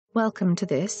Welcome to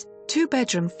this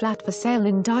two-bedroom flat for sale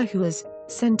in Hoewes,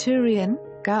 Centurion,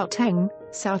 Gauteng,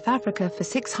 South Africa for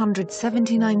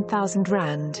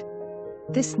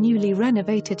R679,000. This newly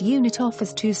renovated unit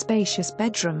offers 2 spacious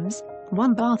bedrooms,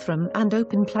 1 bathroom and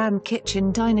open-plan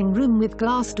kitchen dining room with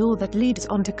glass door that leads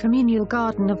onto communal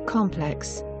garden of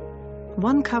complex.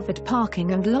 1 covered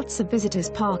parking and lots of visitors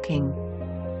parking.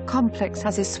 Complex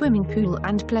has a swimming pool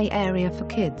and play area for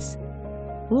kids.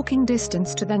 Walking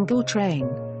distance to the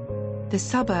Gautrain. The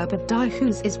suburb of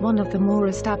Hoewes is one of the more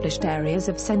established areas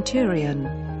of Centurion.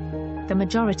 The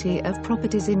majority of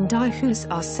properties in Hoewes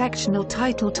are sectional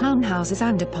title townhouses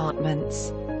and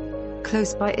apartments.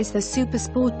 Close by is the Super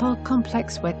Sport Park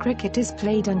complex where cricket is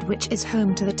played and which is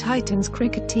home to the Titans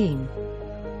cricket team.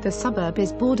 The suburb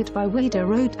is bordered by Wada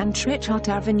Road and Trichart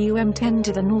Avenue M10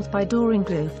 to the north by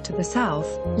Doringkloof to the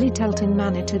south, Littleton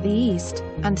Manor to the east,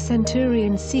 and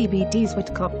Centurion CBD's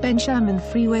Whitkop Ben Sherman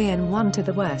Freeway N1 to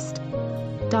the west.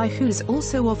 Hoewes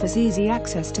also offers easy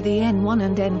access to the N1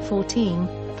 and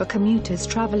N14, for commuters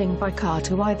travelling by car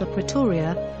to either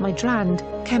Pretoria, Midrand,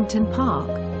 Kempton Park,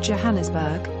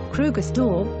 Johannesburg,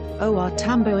 Krugersdorp, OR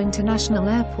Tambo International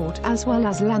Airport as well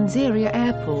as Lanseria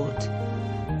Airport.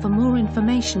 For more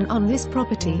information on this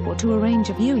property or to arrange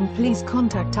a viewing, please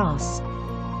contact us.